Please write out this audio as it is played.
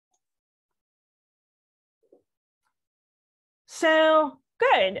So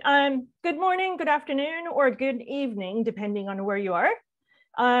good. Good morning, good afternoon, or good evening, depending on where you are.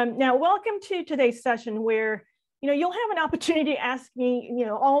 Now, welcome to today's session where you'll have an opportunity to ask me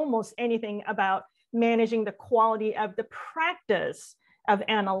almost anything about managing the quality of the practice of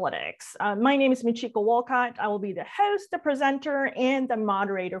analytics. My name is Michiko Wolcott. I will be the host, the presenter, and the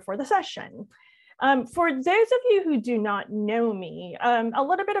moderator for the session. For those of you who do not know me, a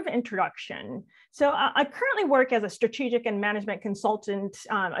little bit of introduction. So I currently work as a strategic and management consultant,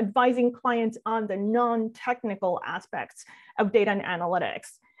 advising clients on the non-technical aspects of data and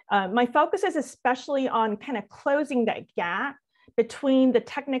analytics. My focus is especially on kind of closing that gap between the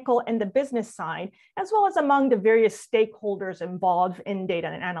technical and the business side, as well as among the various stakeholders involved in data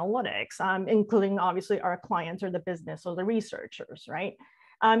and analytics, including obviously our clients or the business or the researchers, right?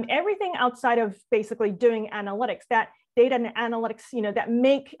 Everything outside of basically doing analytics, that data and analytics, that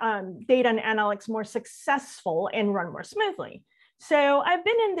make data and analytics more successful and run more smoothly. So I've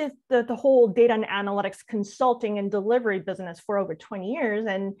been in the whole data and analytics consulting and delivery business for over 20 years.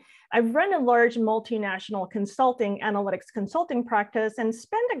 And I've run a large multinational analytics consulting practice and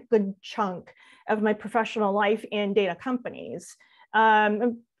spent a good chunk of my professional life in data companies.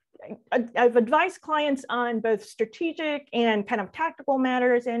 I've advised clients on both strategic and kind of tactical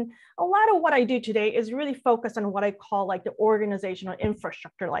matters. And a lot of what I do today is really focused on what I call like the organizational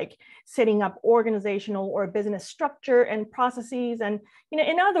infrastructure, like setting up organizational or business structure and processes. And,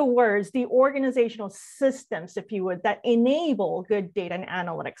 in other words, the organizational systems, if you would, that enable good data and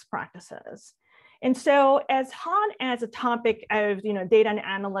analytics practices. And so as hot as a topic of data and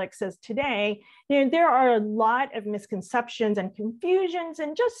analytics is today, there are a lot of misconceptions and confusions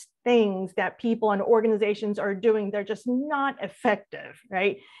and just things that people and organizations are doing. They're just not effective,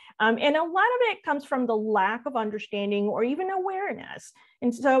 right? And a lot of it comes from the lack of understanding or even awareness.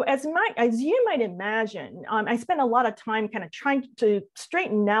 And so as you might imagine, I spent a lot of time kind of trying to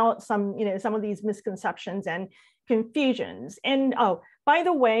straighten out some of these misconceptions and confusions. And by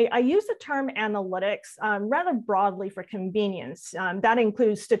the way, I use the term analytics rather broadly for convenience. That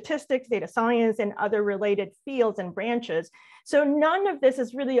includes statistics, data science, and other related fields and branches. So none of this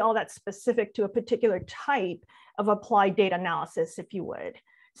is really all that specific to a particular type of applied data analysis, if you would.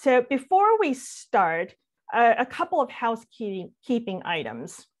 So before we start, a couple of housekeeping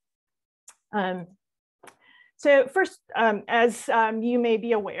items. So first, as you may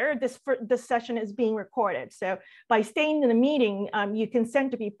be aware, this session is being recorded. So by staying in the meeting, you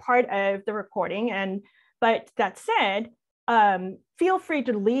consent to be part of the recording. But that said, feel free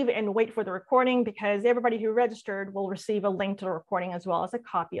to leave and wait for the recording because everybody who registered will receive a link to the recording as well as a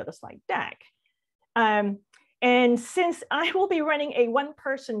copy of the slide deck. And since I will be running a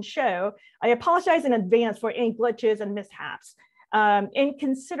one-person show, I apologize in advance for any glitches and mishaps. In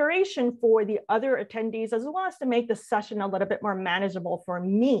consideration for the other attendees, as well as to make the session a little bit more manageable for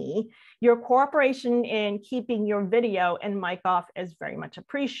me, your cooperation in keeping your video and mic off is very much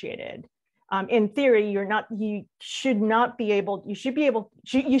appreciated. In theory, you shouldn't be able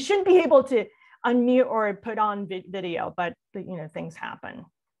to unmute or put on video, but things happen.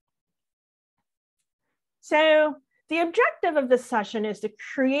 So the objective of this session is to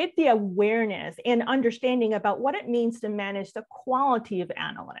create the awareness and understanding about what it means to manage the quality of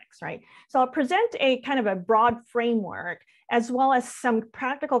analytics, right? So I'll present a kind of a broad framework as well as some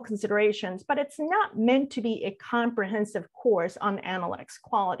practical considerations, but it's not meant to be a comprehensive course on analytics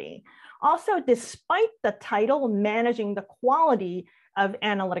quality. Also, despite the title, Managing the Quality of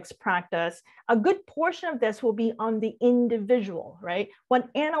Analytics Practice, a good portion of this will be on the individual, right?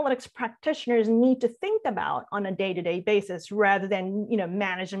 What analytics practitioners need to think about on a day-to-day basis rather than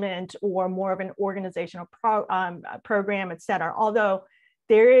management or more of an organizational program, et cetera, although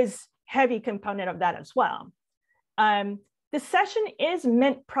there is heavy component of that as well. This session is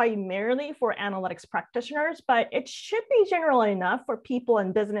meant primarily for analytics practitioners, but it should be general enough for people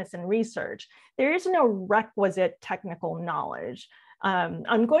in business and research. There is no requisite technical knowledge.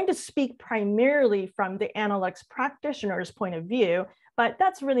 I'm going to speak primarily from the analytics practitioner's point of view, but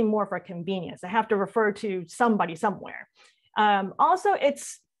that's really more for convenience. I have to refer to somebody somewhere. Also,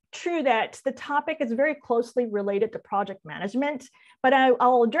 it's true that the topic is very closely related to project management, but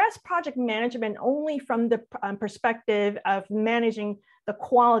I'll address project management only from the perspective of managing the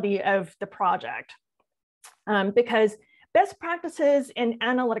quality of the project. Because best practices in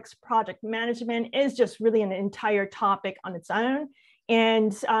analytics project management is just really an entire topic on its own.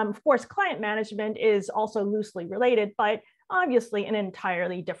 And of course, client management is also loosely related, but obviously an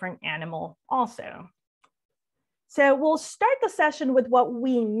entirely different animal also. So we'll start the session with what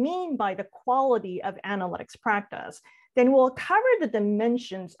we mean by the quality of analytics practice. Then we'll cover the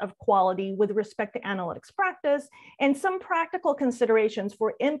dimensions of quality with respect to analytics practice and some practical considerations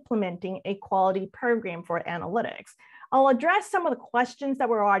for implementing a quality program for analytics. I'll address some of the questions that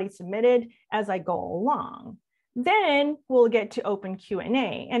were already submitted as I go along. Then we'll get to open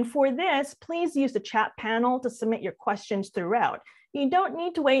Q&A. And for this, please use the chat panel to submit your questions throughout. You don't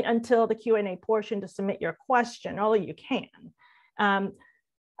need to wait until the Q&A portion to submit your question, although you can.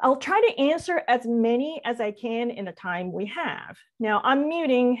 I'll try to answer as many as I can in the time we have. Now,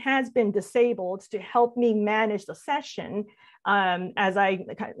 unmuting has been disabled to help me manage the session, as I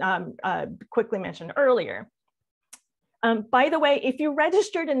quickly mentioned earlier. By the way, if you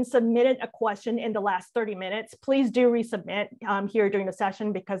registered and submitted a question in the last 30 minutes, please do resubmit here during the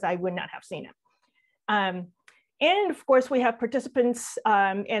session because I would not have seen it. And of course, we have participants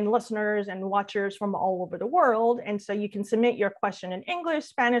and listeners and watchers from all over the world. And so you can submit your question in English,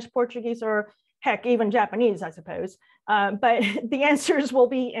 Spanish, Portuguese, or heck, even Japanese, I suppose. But the answers will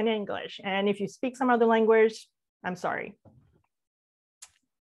be in English. And if you speak some other language, I'm sorry.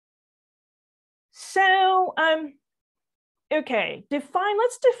 So, okay,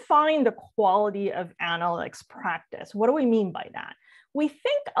 let's define the quality of analytics practice. What do we mean by that? We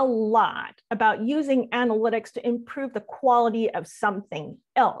think a lot about using analytics to improve the quality of something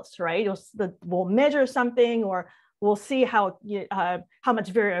else, right? We'll measure something, or we'll see how much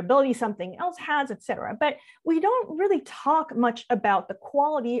variability something else has, et cetera. But we don't really talk much about the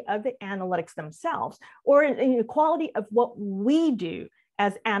quality of the analytics themselves, or the quality of what we do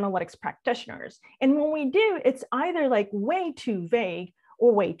as analytics practitioners. And when we do, it's either like way too vague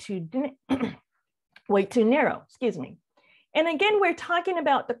or way too narrow, excuse me. And again, we're talking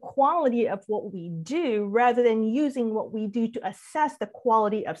about the quality of what we do rather than using what we do to assess the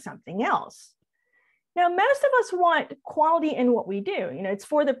quality of something else. Now, most of us want quality in what we do. It's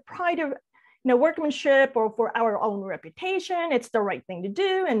for the pride of workmanship or for our own reputation. It's the right thing to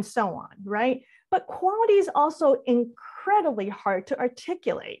do and so on, right? But quality is also incredibly hard to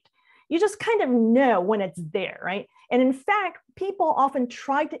articulate. You just kind of know when it's there, right? And in fact, people often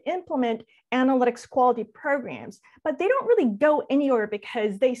try to implement analytics quality programs, but they don't really go anywhere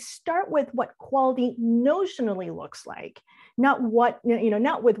because they start with what quality notionally looks like, not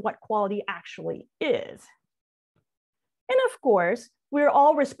with what quality actually is. And of course, we're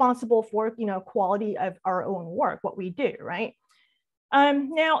all responsible for quality of our own work, what we do, right?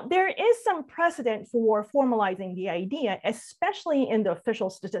 Now, there is some precedent for formalizing the idea, especially in the official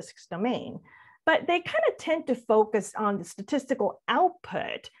statistics domain, but they kind of tend to focus on the statistical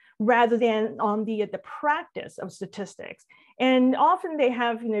output rather than on the practice of statistics. And often they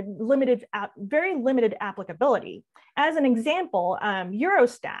have very limited applicability. As an example,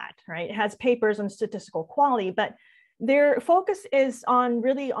 Eurostat, right, has papers on statistical quality, but their focus is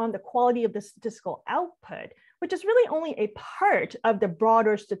really on the quality of the statistical output, which is really only a part of the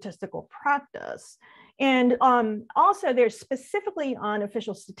broader statistical practice. And also they're specifically on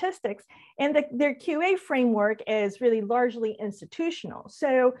official statistics, and their QA framework is really largely institutional.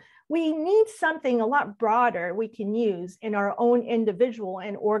 So we need something a lot broader we can use in our own individual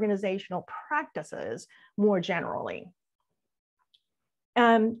and organizational practices more generally.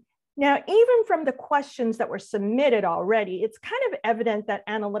 Now, even from the questions that were submitted already, it's kind of evident that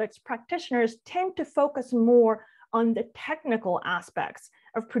analytics practitioners tend to focus more on the technical aspects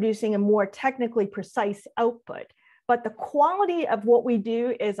of producing a more technically precise output. But the quality of what we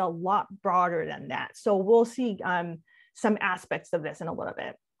do is a lot broader than that. So we'll see some aspects of this in a little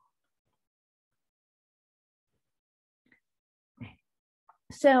bit.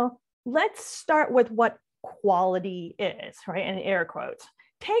 So let's start with what quality is, right, in air quotes.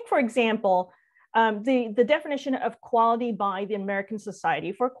 Take, for example, the definition of quality by the American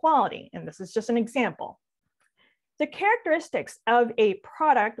Society for Quality, and this is just an example. The characteristics of a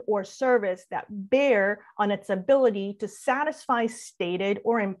product or service that bear on its ability to satisfy stated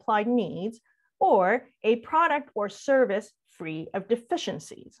or implied needs, or a product or service free of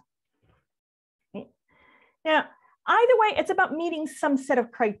deficiencies. Okay. Now, either way, it's about meeting some set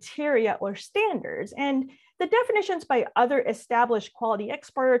of criteria or standards, and the definitions by other established quality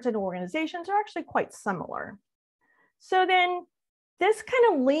experts and organizations are actually quite similar. So then this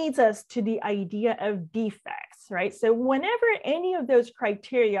kind of leads us to the idea of defects, right? So whenever any of those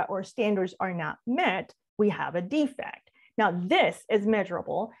criteria or standards are not met, we have a defect. Now this is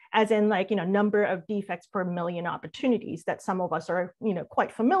measurable as in number of defects per million opportunities that some of us are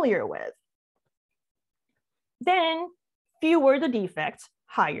quite familiar with. Then fewer the defects,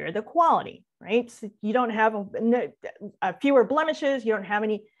 higher the quality, right? So you don't have fewer blemishes, you don't have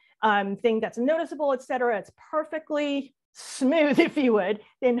any thing that's noticeable, et cetera. It's perfectly smooth, if you would,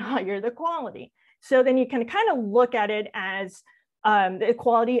 then higher the quality. So then you can kind of look at it as the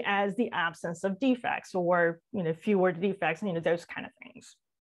quality as the absence of defects, or fewer defects, those kind of things.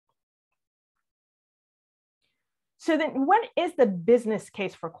 So then what is the business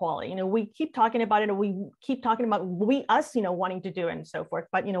case for quality? We keep talking about it, and we keep talking about us wanting to do it and so forth,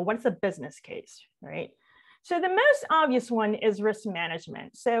 but what's the business case, right? So the most obvious one is risk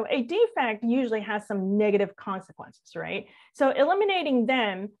management. So a defect usually has some negative consequences, right? So eliminating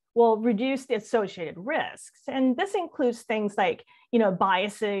them will reduce the associated risks. And this includes things like,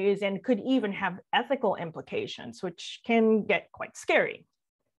 biases, and could even have ethical implications, which can get quite scary.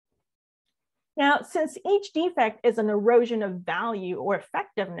 Now, since each defect is an erosion of value or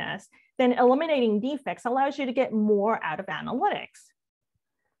effectiveness, then eliminating defects allows you to get more out of analytics.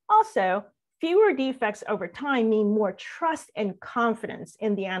 Also, fewer defects over time mean more trust and confidence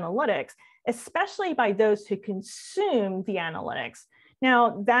in the analytics, especially by those who consume the analytics.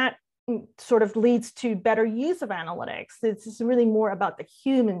 Now, that sort of leads to better use of analytics. This is really more about the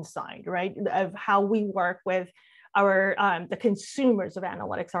human side, right, of how we work with our the consumers of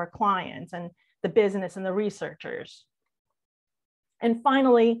analytics, our clients, and the business and the researchers. And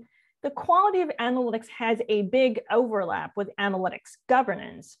finally, the quality of analytics has a big overlap with analytics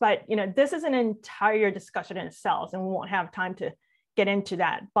governance, but this is an entire discussion in itself, and we won't have time to get into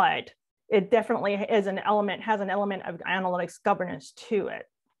that, but it definitely is an element, has an element of analytics governance to it.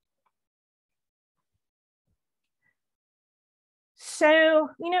 So,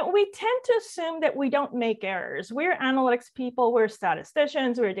 we tend to assume that we don't make errors. We're analytics people, we're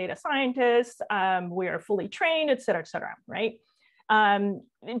statisticians, we're data scientists, we are fully trained, et cetera, right? And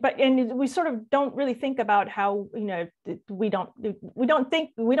we sort of don't really think about how, we don't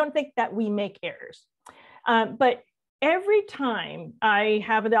think that we make errors. But every time I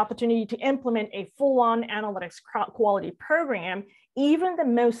have the opportunity to implement a full-on analytics quality program, even the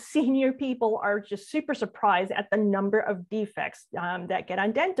most senior people are just super surprised at the number of defects that get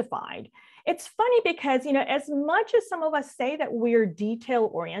identified. It's funny because, as much as some of us say that we're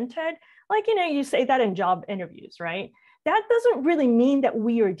detail-oriented, like, you say that in job interviews, right? That doesn't really mean that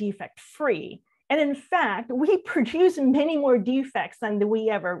we are defect-free. And in fact, we produce many more defects than we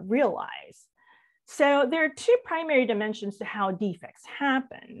ever realize. So there are two primary dimensions to how defects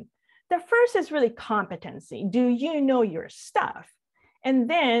happen. The first is really competency. Do you know your stuff? And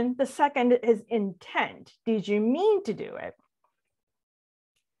then the second is intent. Did you mean to do it?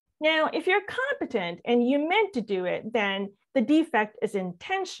 Now, if you're competent and you meant to do it, then the defect is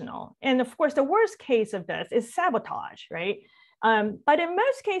intentional. And of course, the worst case of this is sabotage, right? But in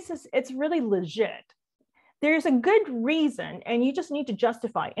most cases, it's really legit. There's a good reason, and you just need to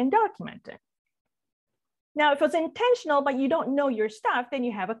justify and document it. Now, if it's intentional, but you don't know your stuff, then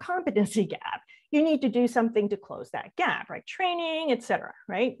you have a competency gap. You need to do something to close that gap, right? Training, et cetera,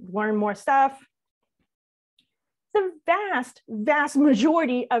 right? Learn more stuff. The vast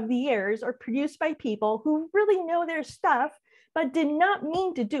majority of the errors are produced by people who really know their stuff, but did not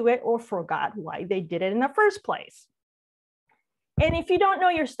mean to do it or forgot why they did it in the first place. And if you don't know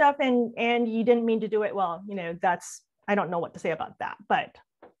your stuff and you didn't mean to do it, well, I don't know what to say about that. But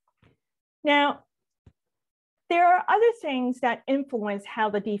now, there are other things that influence how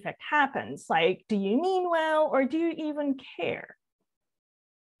the defect happens, like, do you mean well, or do you even care?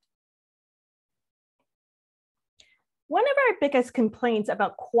 One of our biggest complaints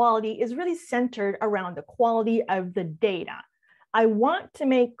about quality is really centered around the quality of the data. I want to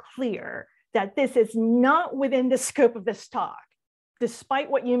make clear that this is not within the scope of this talk, despite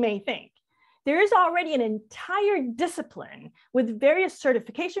what you may think. There is already an entire discipline with various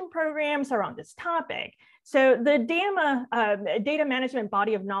certification programs around this topic. So the data management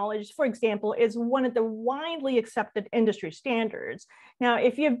body of knowledge, for example, is one of the widely accepted industry standards. Now,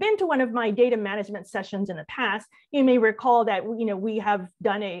 if you've been to one of my data management sessions in the past, you may recall that we have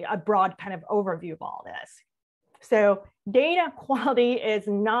done a broad kind of overview of all this. So data quality is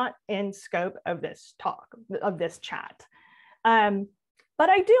not in scope of this talk, of this chat. But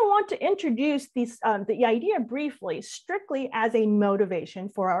I do want to introduce the idea briefly, strictly as a motivation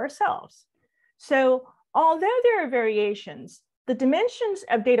for ourselves. So although there are variations, the dimensions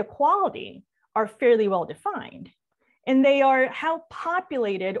of data quality are fairly well defined. And they are: how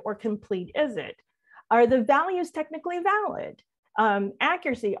populated or complete is it? Are the values technically valid?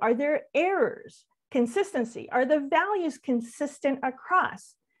 Accuracy, are there errors? Consistency, are the values consistent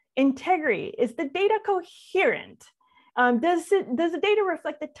across? Integrity, is the data coherent? Does the data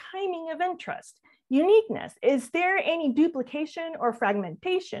reflect the timing of interest? Uniqueness, is there any duplication or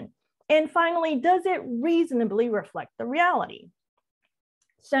fragmentation? And finally, does it reasonably reflect the reality?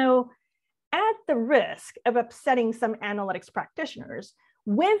 So at the risk of upsetting some analytics practitioners,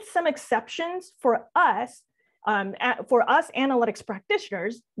 with some exceptions for us analytics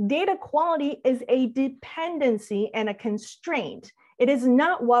practitioners, data quality is a dependency and a constraint. It is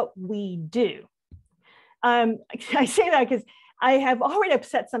not what we do. I say that because I have already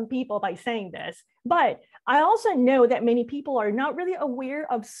upset some people by saying this, but I also know that many people are not really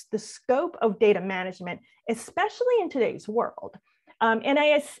aware of the scope of data management, especially in today's world. And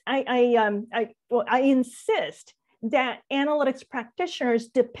I insist that analytics practitioners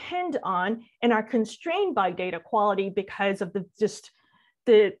depend on and are constrained by data quality because of the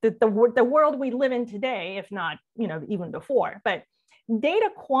world we live in today, if not, even before. But data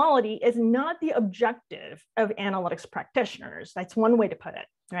quality is not the objective of analytics practitioners. That's one way to put it,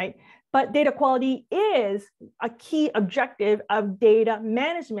 right? But data quality is a key objective of data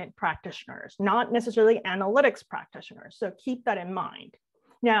management practitioners, not necessarily analytics practitioners. So keep that in mind.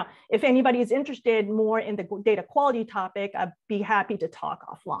 Now, if anybody is interested more in the data quality topic, I'd be happy to talk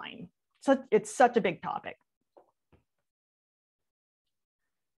offline. So it's such a big topic.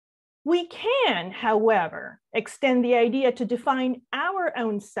 We can, however, extend the idea to define our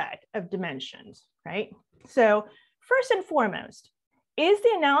own set of dimensions, right? So first and foremost, is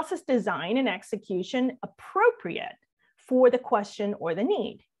the analysis design and execution appropriate for the question or the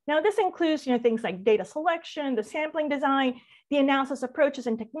need? Now, this includes things like data selection, the sampling design, the analysis approaches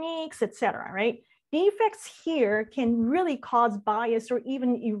and techniques, et cetera, right? Defects here can really cause bias or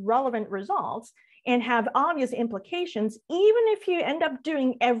even irrelevant results and have obvious implications, even if you end up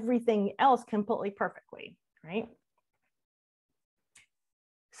doing everything else completely perfectly, right?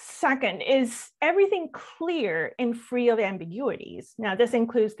 Second, is everything clear and free of ambiguities? Now, this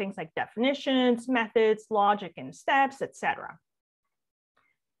includes things like definitions, methods, logic, and steps, et cetera.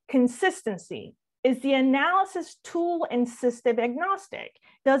 Consistency. Is the analysis tool and system agnostic?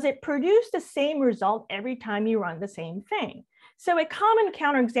 Does it produce the same result every time you run the same thing? So a common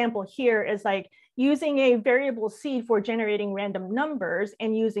counterexample here is like using a variable seed for generating random numbers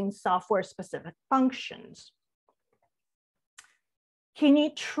and using software-specific functions. Can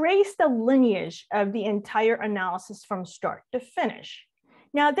you trace the lineage of the entire analysis from start to finish?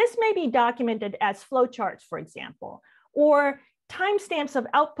 Now, this may be documented as flowcharts, for example, or timestamps of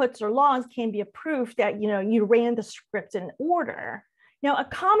outputs or logs can be a proof that you ran the script in order. Now, a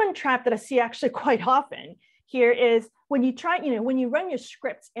common trap that I see actually quite often here is when you try, when you run your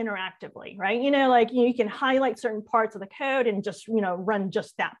scripts interactively, right? You can highlight certain parts of the code and just, run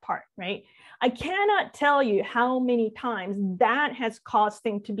just that part, right? I cannot tell you how many times that has caused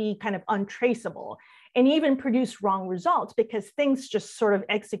things to be kind of untraceable and even produce wrong results because things just sort of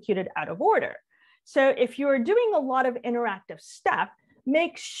executed out of order. So if you're doing a lot of interactive stuff,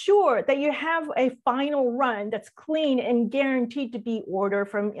 make sure that you have a final run that's clean and guaranteed to be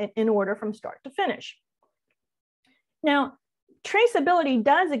in order from start to finish. Now, traceability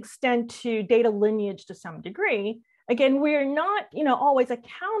does extend to data lineage to some degree. Again, we're not always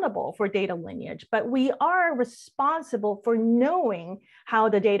accountable for data lineage, but we are responsible for knowing how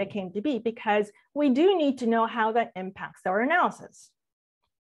the data came to be because we do need to know how that impacts our analysis.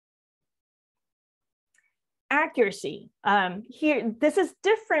 Accuracy. Here, this is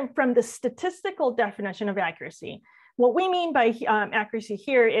different from the statistical definition of accuracy. What we mean by accuracy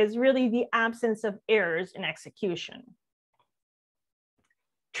here is really the absence of errors in execution.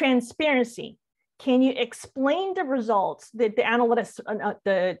 Transparency. Can you explain the results, the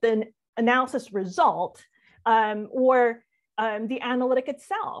analysis result, or the analytic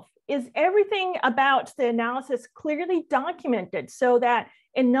itself? Is everything about the analysis clearly documented so that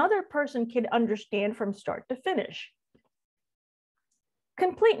another person can understand from start to finish?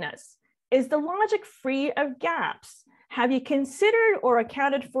 Completeness. Is the logic free of gaps? Have you considered or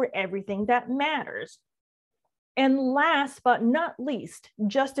accounted for everything that matters? And last but not least,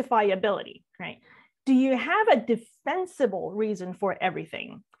 justifiability, right? Do you have a defensible reason for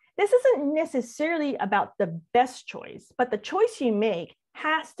everything? This isn't necessarily about the best choice, but the choice you make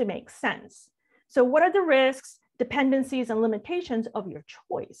has to make sense. So what are the risks, dependencies, and limitations of your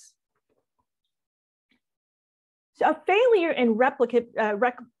choice? So a failure in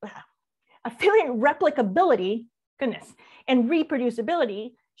replicability, and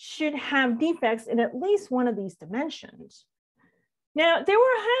reproducibility should have defects in at least one of these dimensions. Now, there were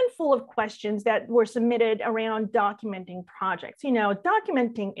a handful of questions that were submitted around documenting projects.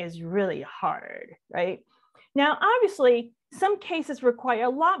 Documenting is really hard, right? Now, obviously, some cases require a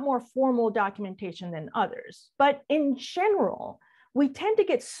lot more formal documentation than others, but in general, we tend to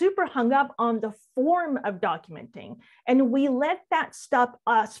get super hung up on the form of documenting, and we let that stop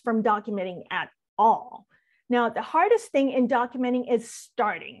us from documenting at all. Now, the hardest thing in documenting is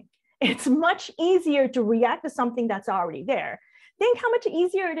starting. It's much easier to react to something that's already there think how much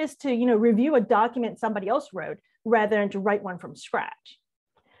easier it is to, review a document somebody else wrote rather than to write one from scratch.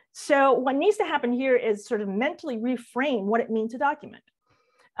 So what needs to happen here is sort of mentally reframe what it means to document.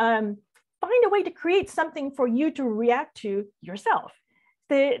 Find a way to create something for you to react to yourself.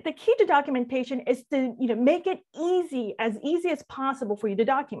 The key to documentation is to make it as easy as possible for you to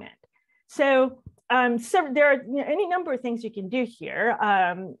document. So there are any number of things you can do here.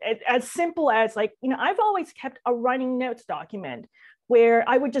 As simple as I've always kept a running notes document where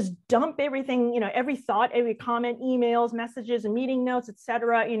I would just dump everything, every thought, every comment, emails, messages, and meeting notes, et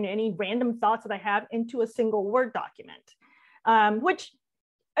cetera, any random thoughts that I have into a single Word document, which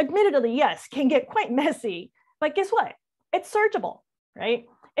admittedly, yes, can get quite messy, but guess what? It's searchable, right?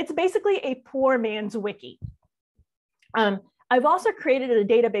 It's basically a poor man's wiki. I've also created a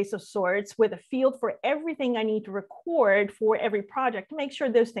database of sorts with a field for everything I need to record for every project to make sure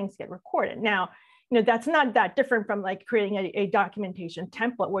those things get recorded. Now, that's not that different from creating a documentation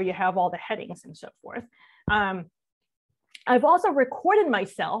template where you have all the headings and so forth. I've also recorded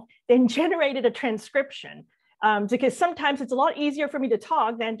myself, then generated a transcription because sometimes it's a lot easier for me to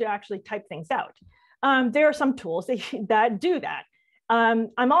talk than to actually type things out. There are some tools that do that.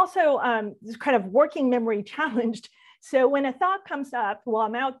 I'm also kind of working memory challenged. So when a thought comes up while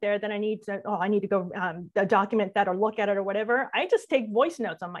I'm out there, then I need to go document that or look at it or whatever. I just take voice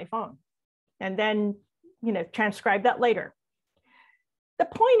notes on my phone and then, transcribe that later. The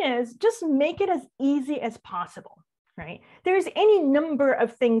point is just make it as easy as possible, right? There's any number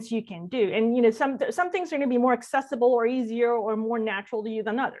of things you can do. And, some things are going to be more accessible or easier or more natural to you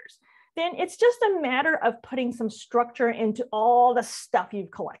than others. Then it's just a matter of putting some structure into all the stuff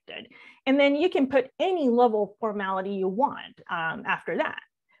you've collected. And then you can put any level of formality you want after that.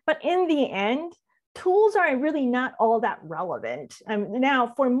 But in the end, tools are really not all that relevant.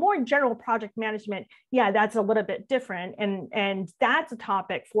 Now, for more general project management, yeah, that's a little bit different. And that's a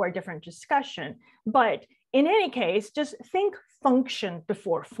topic for a different discussion. But in any case, just think function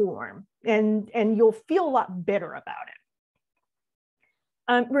before form, and you'll feel a lot better about it.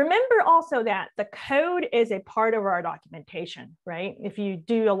 Remember also that the code is a part of our documentation, right? If you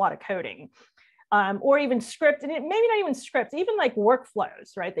do a lot of coding or even script, and maybe not even scripts, even like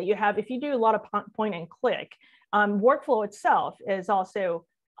workflows, right? That you have, if you do a lot of point and click, workflow itself is also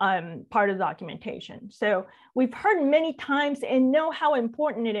part of the documentation. So we've heard many times and know how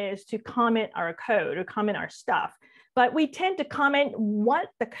important it is to comment our code or comment our stuff, but we tend to comment what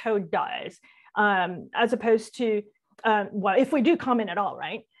the code does as opposed to well, if we do comment at all,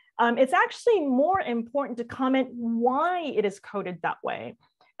 right? It's actually more important to comment why it is coded that way,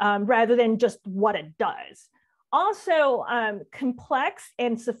 rather than just what it does. Also, complex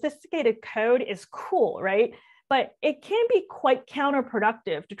and sophisticated code is cool, right? But it can be quite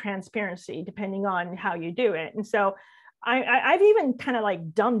counterproductive to transparency, depending on how you do it. And so I've even kind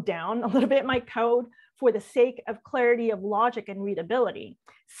of dumbed down a little bit my code for the sake of clarity of logic and readability.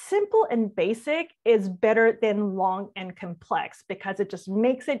 Simple and basic is better than long and complex because it just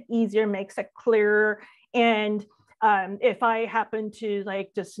makes it easier, makes it clearer. And if I happen to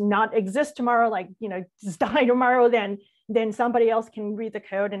just not exist tomorrow, just die tomorrow, then somebody else can read the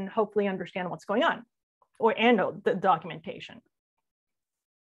code and hopefully understand what's going on and the documentation.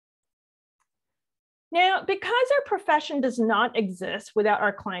 Now, because our profession does not exist without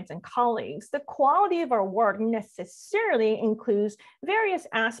our clients and colleagues, the quality of our work necessarily includes various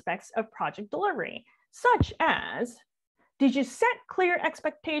aspects of project delivery, such as, did you set clear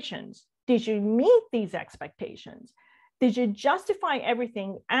expectations? Did you meet these expectations? Did you justify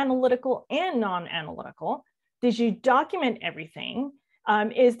everything analytical and non-analytical? Did you document everything?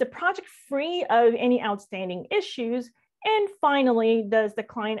 Is the project free of any outstanding issues? And finally, does the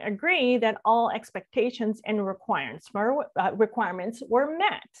client agree that all expectations and requirements were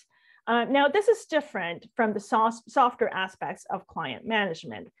met? Now, this is different from the softer aspects of client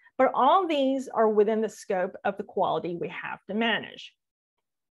management, but all these are within the scope of the quality we have to manage.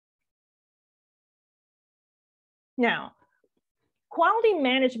 Now, quality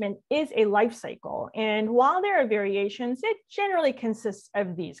management is a life cycle, and while there are variations, it generally consists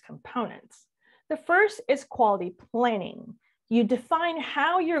of these components. The first is quality planning. You define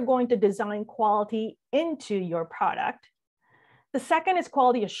how you're going to design quality into your product. The second is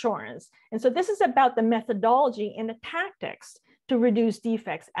quality assurance. And so this is about the methodology and the tactics to reduce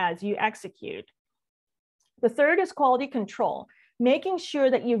defects as you execute. The third is quality control, making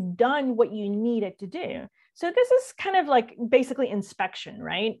sure that you've done what you needed to do. So this is kind of basically inspection,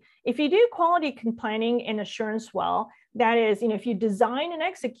 right? If you do quality planning and assurance well, that is, if you design and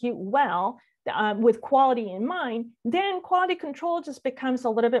execute well, with quality in mind, then quality control just becomes a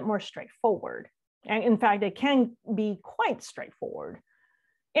little bit more straightforward. And in fact, it can be quite straightforward.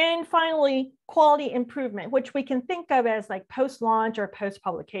 And finally, quality improvement, which we can think of as like post-launch or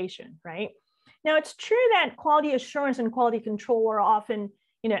post-publication, right? Now, it's true that quality assurance and quality control are often,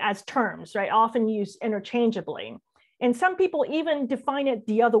 as terms, right, often used interchangeably. And some people even define it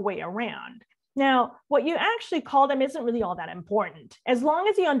the other way around. Now, what you actually call them isn't really all that important, as long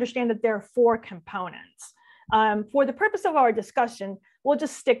as you understand that there are 4 components. For the purpose of our discussion, we'll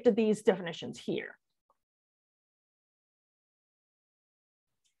just stick to these definitions here.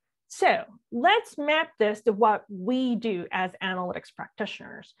 So let's map this to what we do as analytics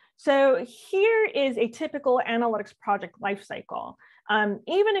practitioners. So here is a typical analytics project lifecycle.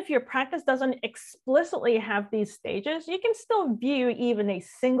 Even if your practice doesn't explicitly have these stages, you can still view even a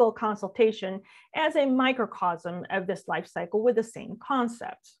single consultation as a microcosm of this lifecycle with the same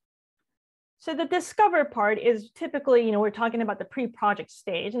concepts. So the discover part is typically, we're talking about the pre-project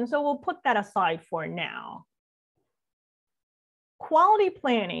stage, and so we'll put that aside for now. Quality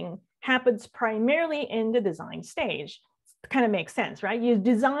planning happens primarily in the design stage. It kind of makes sense, right? You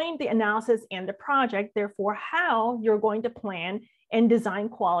design the analysis and the project, therefore how you're going to plan and design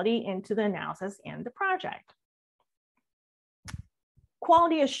quality into the analysis and the project.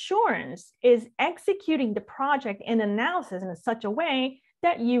 Quality assurance is executing the project and analysis in such a way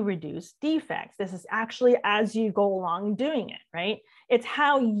that you reduce defects. This is actually as you go along doing it, right? It's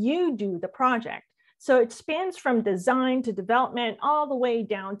how you do the project. So it spans from design to development all the way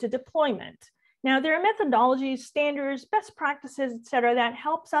down to deployment. Now, there are methodologies, standards, best practices, et cetera, that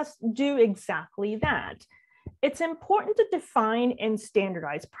helps us do exactly that. It's important to define and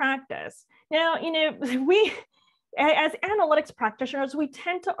standardize practice. Now, we, as analytics practitioners, we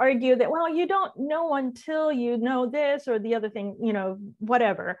tend to argue that, well, you don't know until you know this or the other thing,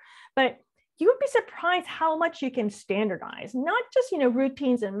 whatever. But you would be surprised how much you can standardize, not just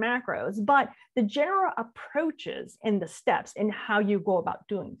routines and macros, but the general approaches and the steps in how you go about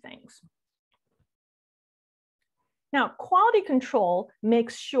doing things. Now, quality control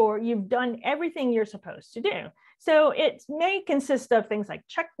makes sure you've done everything you're supposed to do. So it may consist of things like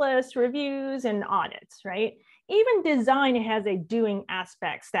checklists, reviews, and audits, right? Even design has a doing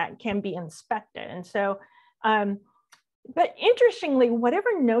aspects that can be inspected. And so, but interestingly,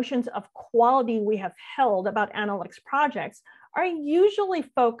 whatever notions of quality we have held about analytics projects are usually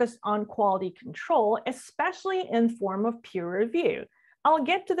focused on quality control, especially in form of peer review. I'll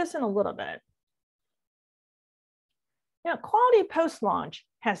get to this in a little bit. Now, quality post-launch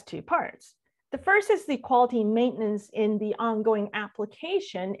has 2 parts. The first is the quality maintenance in the ongoing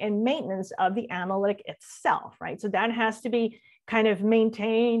application and maintenance of the analytic itself, right? So that has to be kind of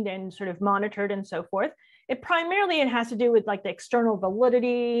maintained and sort of monitored and so forth. It has to do with like the external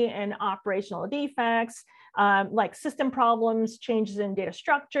validity and operational defects, like system problems, changes in data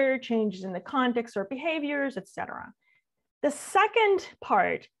structure, changes in the context or behaviors, et cetera. The second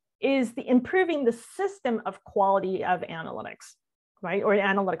part is the improving the system of quality of analytics, right? Or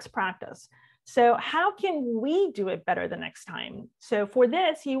analytics practice. So how can we do it better the next time? So for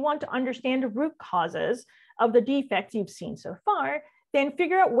this, you want to understand the root causes of the defects you've seen so far, then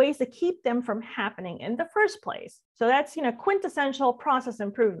figure out ways to keep them from happening in the first place. So that's quintessential process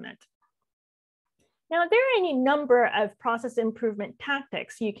improvement. Now, there are any number of process improvement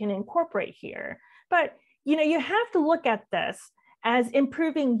tactics you can incorporate here, but you have to look at this as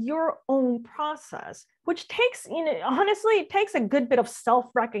improving your own process, which takes, honestly, it takes a good bit of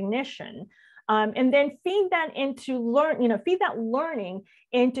self-recognition, and then feed that learning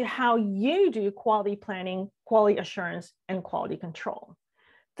into how you do quality planning, quality assurance, and quality control.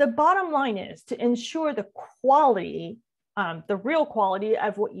 The bottom line is to ensure the quality, the real quality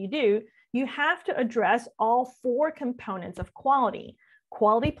of what you do, you have to address all 4 components of quality: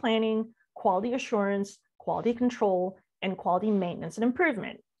 quality planning, quality assurance, quality control, and quality maintenance and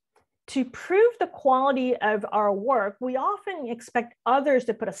improvement. To prove the quality of our work, we often expect others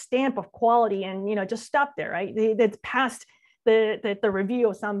to put a stamp of quality and just stop there, right? That's past the review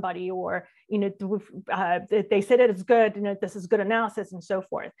of somebody, or they said it is good, this is good analysis and so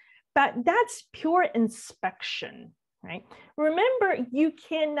forth. But that's pure inspection, right? Remember, you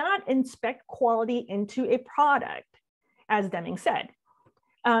cannot inspect quality into a product, as Deming said.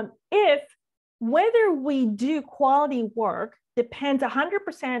 If whether we do quality work depends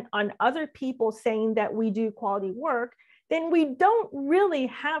 100% on other people saying that we do quality work, then we don't really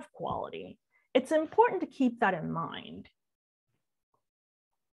have quality. It's important to keep that in mind.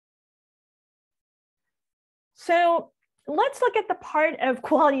 So let's look at the part of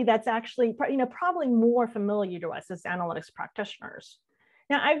quality that's actually probably more familiar to us as analytics practitioners.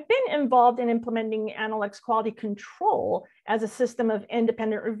 Now, I've been involved in implementing analytics quality control as a system of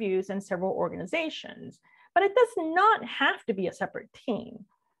independent reviews in several organizations, but it does not have to be a separate team.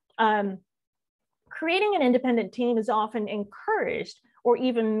 Creating an independent team is often encouraged or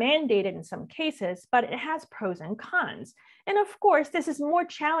even mandated in some cases, but it has pros and cons. And of course, this is more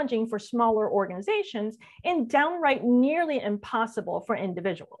challenging for smaller organizations and downright nearly impossible for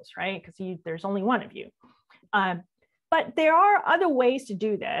individuals, right? Because there's only one of you. But there are other ways to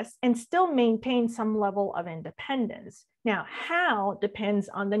do this and still maintain some level of independence. Now, how depends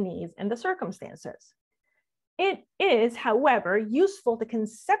on the needs and the circumstances. It is, however, useful to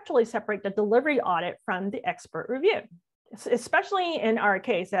conceptually separate the delivery audit from the expert review, especially in our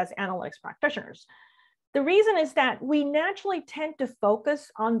case as analytics practitioners. The reason is that we naturally tend to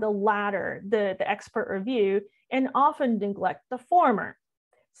focus on the latter, the expert review, and often neglect the former.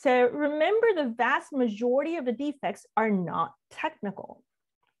 So remember, the vast majority of the defects are not technical.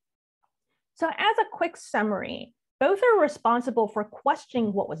 So as a quick summary, both are responsible for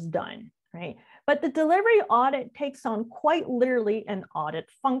questioning what was done, right? But the delivery audit takes on quite literally an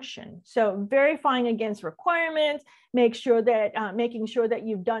audit function. So verifying against requirements, making sure that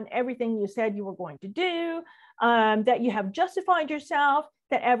you've done everything you said you were going to do, that you have justified yourself,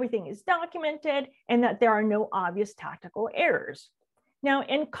 that everything is documented, and that there are no obvious tactical errors. Now,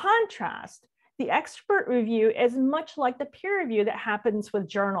 in contrast, the expert review is much like the peer review that happens with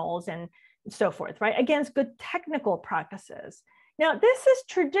journals and so forth, right? Against good technical practices. Now, this is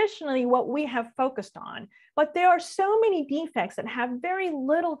traditionally what we have focused on, but there are so many defects that have very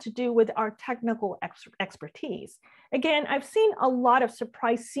little to do with our technical expertise. Again, I've seen a lot of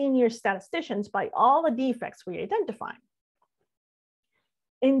surprised senior statisticians by all the defects we identify.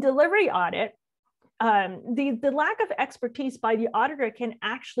 In delivery audit, the lack of expertise by the auditor can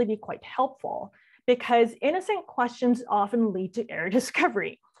actually be quite helpful because innocent questions often lead to error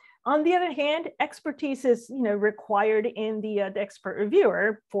discovery. On the other hand, expertise is required in the expert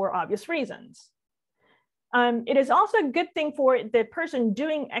reviewer for obvious reasons. It is also a good thing for the person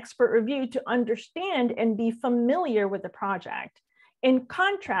doing expert review to understand and be familiar with the project. In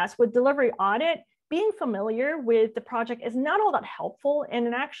contrast with delivery audit, being familiar with the project is not all that helpful, and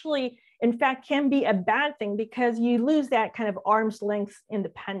it actually, in fact, can be a bad thing because you lose that kind of arm's length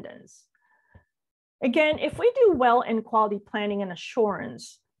independence. Again, if we do well in quality planning and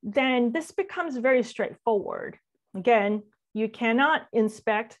assurance, then this becomes very straightforward. Again, you cannot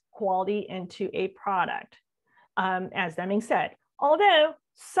inspect quality into a product, as Deming said, although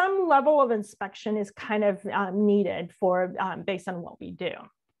some level of inspection is kind of needed for based on what we do.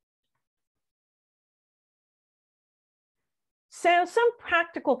 So some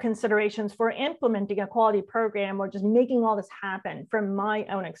practical considerations for implementing a quality program or just making all this happen from my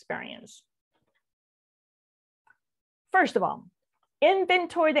own experience. First of all,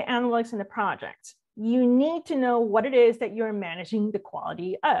 inventory the analytics in the project. You need to know what it is that you're managing the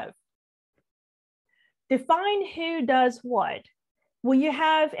quality of. Define who does what. Will you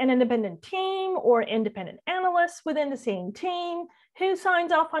have an independent team or independent analysts within the same team? Who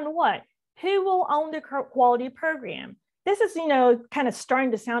signs off on what? Who will own the quality program? This is, kind of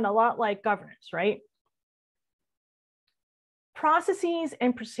starting to sound a lot like governance, right? Processes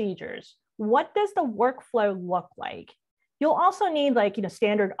and procedures. What does the workflow look like? You'll also need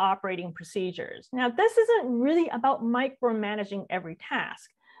standard operating procedures. Now, this isn't really about micromanaging every task,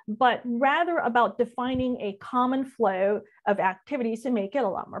 but rather about defining a common flow of activities to make it a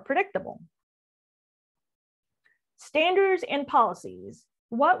lot more predictable. Standards and policies.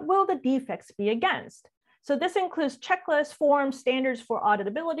 What will the defects be against? So this includes checklists, forms, standards for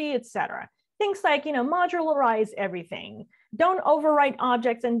auditability, etc. Things like, modularize everything. Don't overwrite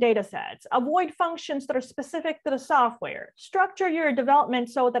objects and data sets. Avoid functions that are specific to the software. Structure your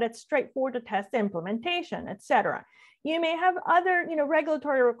development so that it's straightforward to test implementation, etc. You may have other,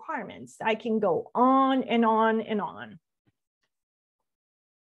 regulatory requirements. I can go on and on and on.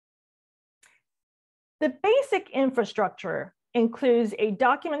 The basic infrastructure includes a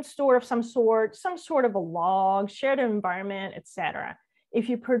document store of some sort of a log, shared environment, etc. If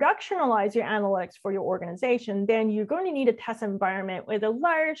you productionalize your analytics for your organization, then you're going to need a test environment with a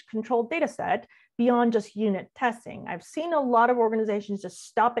large controlled data set beyond just unit testing. I've seen a lot of organizations just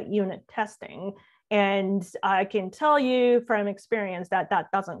stop at unit testing, and I can tell you from experience that that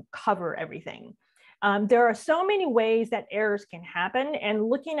doesn't cover everything. There are so many ways that errors can happen, and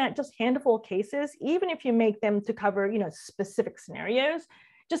looking at just a handful of cases, even if you make them to cover specific scenarios,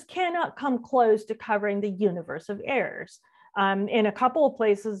 just cannot come close to covering the universe of errors. In a couple of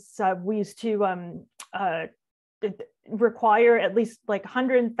places, we used to require at least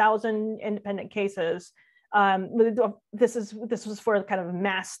 100,000 independent cases This was for kind of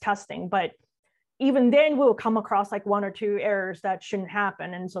mass testing, but even then we'll come across like 1 or 2 errors that shouldn't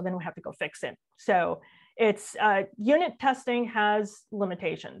happen. And so then we have to go fix it. So it's unit testing has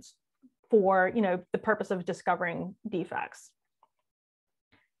limitations for the purpose of discovering defects.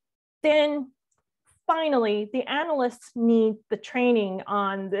 Then finally, the analysts need the training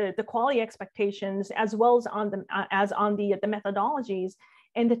on the quality expectations as well as on the methodologies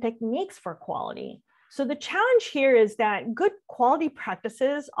and the techniques for quality. So the challenge here is that good quality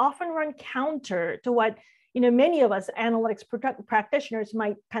practices often run counter to what many of us analytics practitioners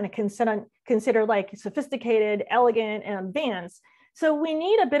might kind of consider like sophisticated, elegant, and advanced. So we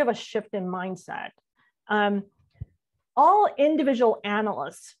need a bit of a shift in mindset. All individual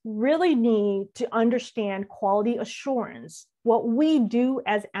analysts really need to understand quality assurance, what we do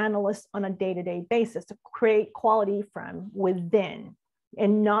as analysts on a day-to-day basis to create quality from within,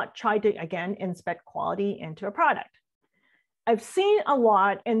 and not try to, again, inspect quality into a product. I've seen a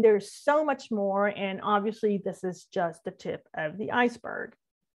lot, and there's so much more, and obviously this is just the tip of the iceberg.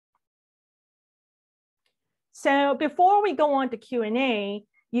 So before we go on to Q&A,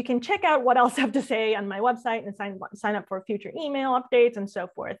 you can check out what else I have to say on my website and sign up for future email updates and so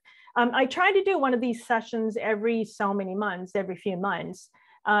forth. I try to do one of these sessions every so many months, every few months.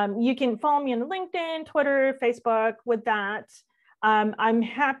 You can follow me on LinkedIn, Twitter, Facebook with that. I'm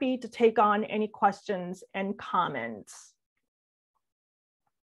happy to take on any questions and comments.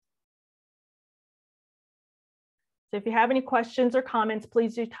 So if you have any questions or comments,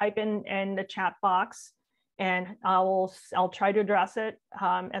 please do type in the chat box, and I'll try to address it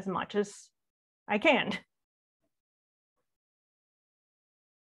as much as I can.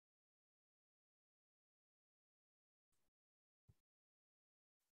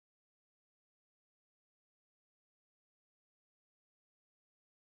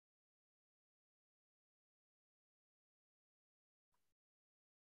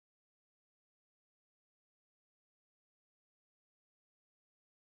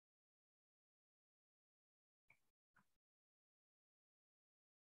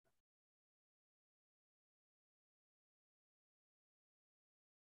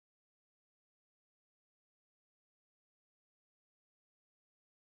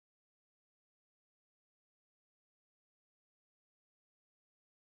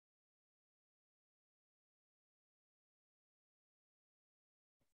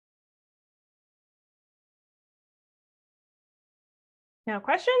 No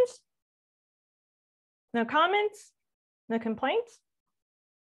questions? No comments? No complaints?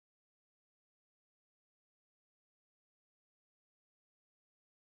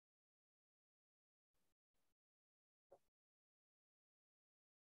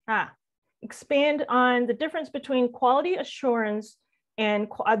 Expand on the difference between quality assurance and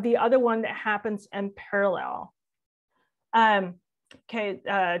the other one that happens in parallel. Okay,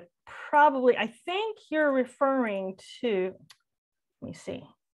 probably, I think you're referring to, let me see,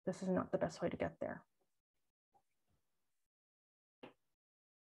 this is not the best way to get there.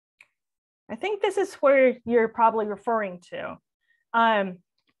 I think this is where you're probably referring to.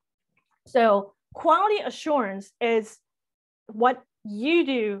 So quality assurance is what you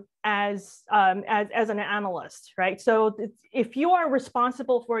do as an analyst, right? So if you are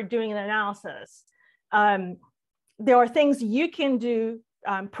responsible for doing an analysis, there are things you can do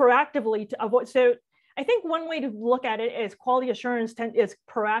proactively to avoid. So I think one way to look at it is quality assurance is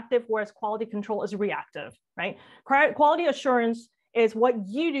proactive, whereas quality control is reactive, right? Quality assurance is what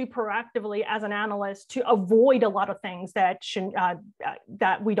you do proactively as an analyst to avoid a lot of things that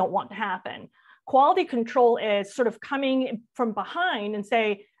that we don't want to happen. Quality control is sort of coming from behind and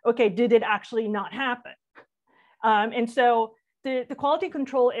say, okay, did it actually not happen? And so the quality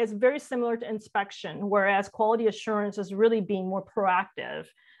control is very similar to inspection, whereas quality assurance is really being more proactive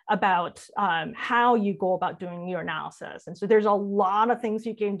about how you go about doing your analysis. And so there's a lot of things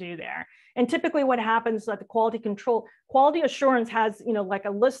you can do there. And typically what happens is that the quality assurance has, like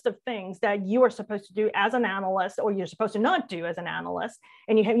a list of things that you are supposed to do as an analyst, or you're supposed to not do as an analyst.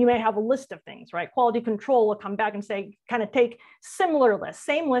 And you may have a list of things, right? Quality control will come back and say, kind of take similar lists,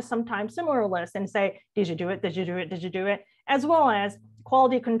 same list, sometimes similar lists, and say, did you do it? Did you do it? Did you do it? As well as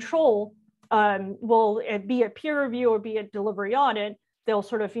quality control will be a peer review or be a delivery audit. They'll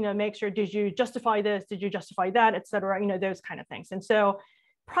sort of, make sure, did you justify this? Did you justify that, et cetera, those kind of things. And so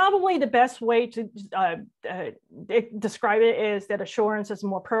probably the best way to describe it is that assurance is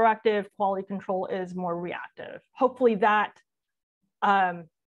more proactive, quality control is more reactive. Hopefully that answers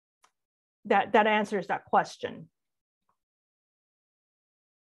that question.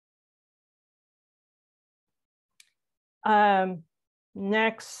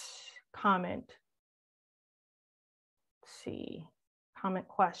 Next comment. see, comment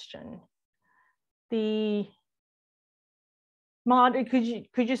question. The model, could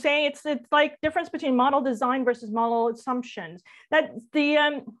you say it's like difference between model design versus model assumptions? That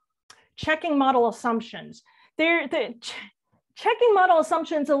the checking model assumptions. Checking model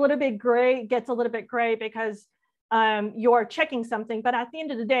assumptions a little bit gray, gets a little bit gray because you're checking something, but at the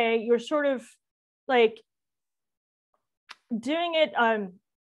end of the day, you're sort of like doing it. Let's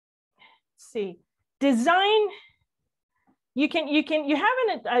see, design. You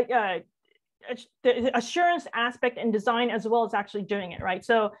have the assurance aspect in design as well as actually doing it, right?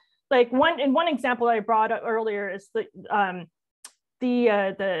 So, like one example I brought up earlier is the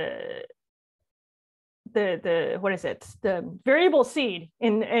what is it? The variable seed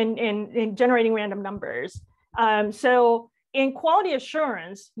in generating random numbers. So in quality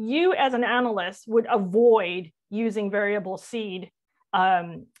assurance, you as an analyst would avoid using variable seed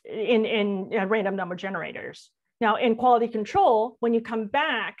in random number generators. Now in quality control, when you come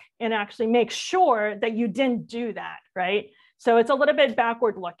back and actually make sure that you didn't do that, right? So it's a little bit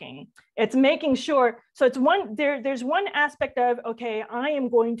backward looking. It's making sure, so it's there's one aspect of, okay, I am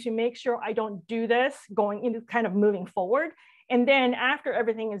going to make sure I don't do this going into kind of moving forward. And then after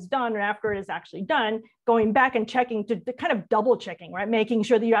everything is done, or after it is actually done, going back and checking to kind of double checking, right? Making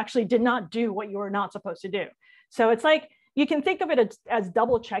sure that you actually did not do what you were not supposed to do. So it's like, you can think of it as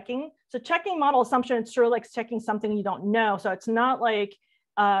double checking. So checking model assumption, it's sort of like checking something you don't know. So it's not like,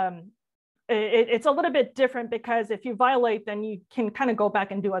 it's a little bit different because if you violate, then you can kind of go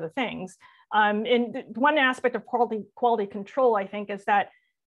back and do other things. And one aspect of quality control, I think, is that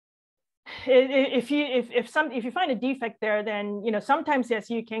if you find a defect there, then sometimes yes,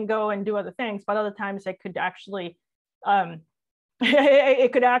 you can go and do other things, but other times it could actually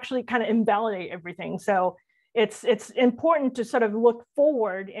it could actually kind of invalidate everything. So it's important to sort of look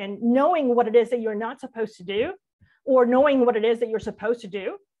forward and knowing what it is that you're not supposed to do, or knowing what it is that you're supposed to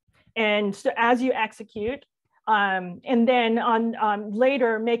do. And so as you execute, and then on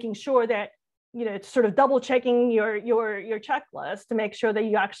later making sure that it's sort of double checking your checklist to make sure that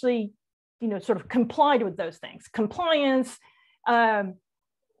you actually sort of complied with those things. Compliance,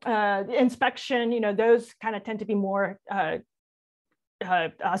 inspection, those kind of tend to be more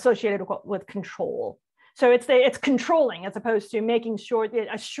associated with control. So it's controlling as opposed to making sure,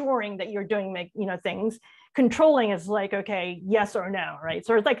 assuring that you're doing things. Controlling is like, okay, yes or no, right?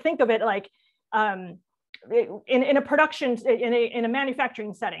 So it's like, think of it like in a production, in a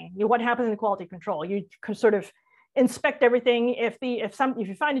manufacturing setting, what happens in quality control? You can sort of inspect everything. If you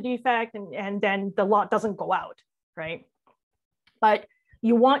find a defect and then the lot doesn't go out, right? But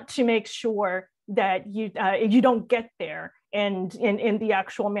you want to make sure that you don't get there and in the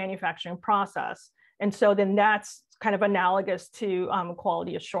actual manufacturing process. And so then that's kind of analogous to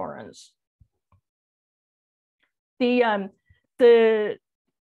quality assurance. The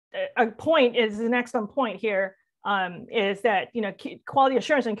point is, the next point here is that quality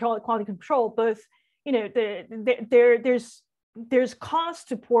assurance and quality control both, there's cost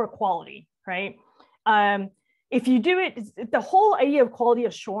to poor quality, right? If you do it, the whole idea of quality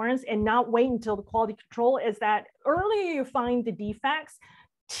assurance and not wait until the quality control is that earlier you find the defects,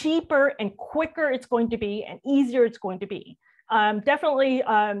 cheaper and quicker it's going to be and easier it's going to be. Definitely,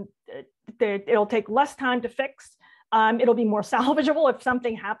 it'll take less time to fix. It'll be more salvageable if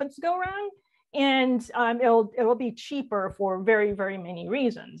something happens to go wrong, and it'll be cheaper for very, very many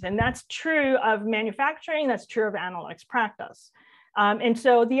reasons. And that's true of manufacturing. That's true of analytics practice. And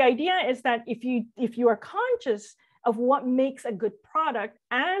so the idea is that if you are conscious of what makes a good product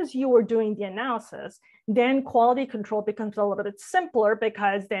as you are doing the analysis, then quality control becomes a little bit simpler,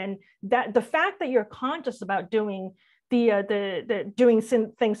 because then the fact that you're conscious about doing doing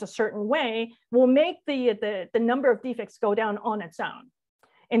things a certain way will make the number of defects go down on its own.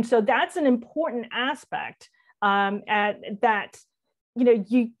 And so that's an important aspect that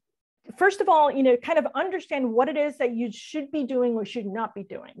you first of all kind of understand what it is that you should be doing or should not be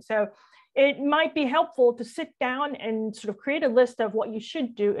doing. So it might be helpful to sit down and sort of create a list of what you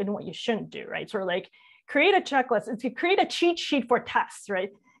should do and what you shouldn't do, right? Sort of like create a checklist. It's to create a cheat sheet for tests, right?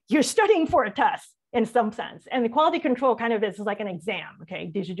 You're studying for a test in some sense. And the quality control kind of is like an exam. Okay,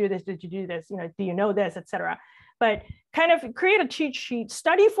 did you do this? Did you do this? Do you know this, et cetera? But kind of create a cheat sheet,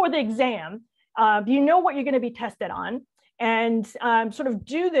 study for the exam. You know what you're going to be tested on, and sort of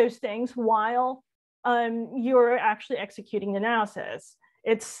do those things while you're actually executing the analysis.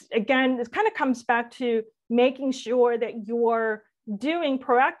 It's, again, this kind of comes back to making sure that you're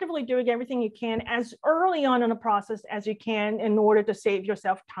proactively doing everything you can as early on in the process as you can in order to save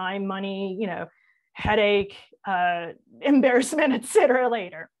yourself time, money, headache, embarrassment, et cetera,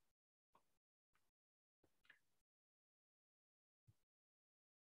 later.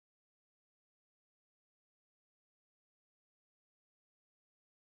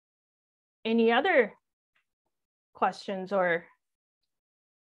 Any other questions or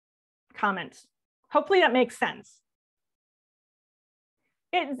comments? Hopefully that makes sense.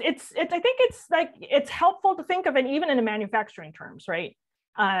 I think it's like, it's helpful to think of it even in the manufacturing terms, right?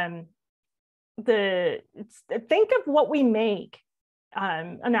 Think of what we make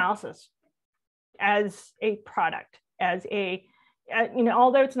analysis as a product, as a,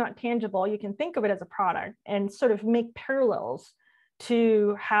 although it's not tangible, you can think of it as a product and sort of make parallels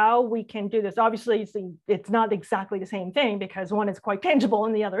to how we can do this. Obviously, it's not exactly the same thing because one is quite tangible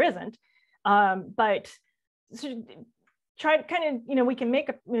and the other isn't. But try to kind of, we can make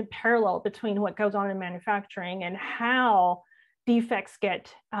a parallel between what goes on in manufacturing and how defects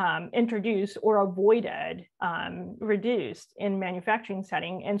get introduced or avoided, reduced in manufacturing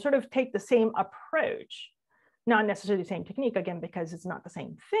setting, and sort of take the same approach, not necessarily the same technique, again, because it's not the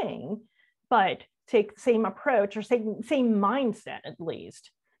same thing, but take the same approach or same mindset, at least,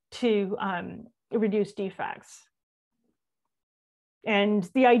 to reduce defects. And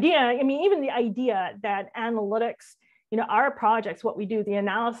the idea, even the idea that analytics, our projects, what we do, the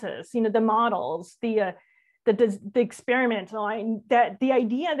analysis, the models, the experiments, that the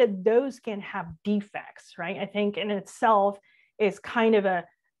idea that those can have defects, right? I think in itself is kind of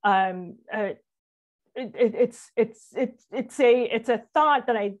it's a thought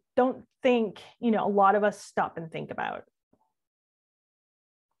that I don't think, a lot of us stop and think about.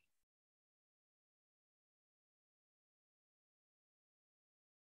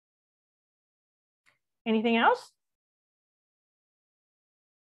 Anything else?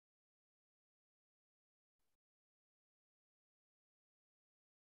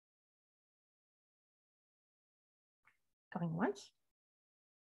 Going once.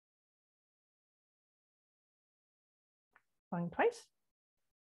 Going twice.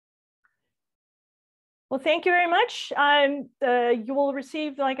 Well, thank you very much. You will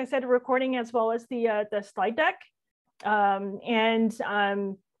receive, like I said, a recording as well as the slide deck.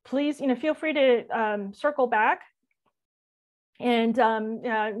 Please, feel free to circle back. And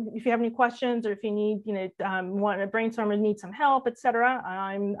if you have any questions or if you need, want to brainstorm or need some help, etc.,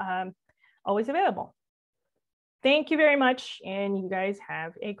 I'm always available. Thank you very much, and you guys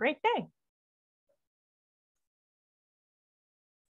have a great day.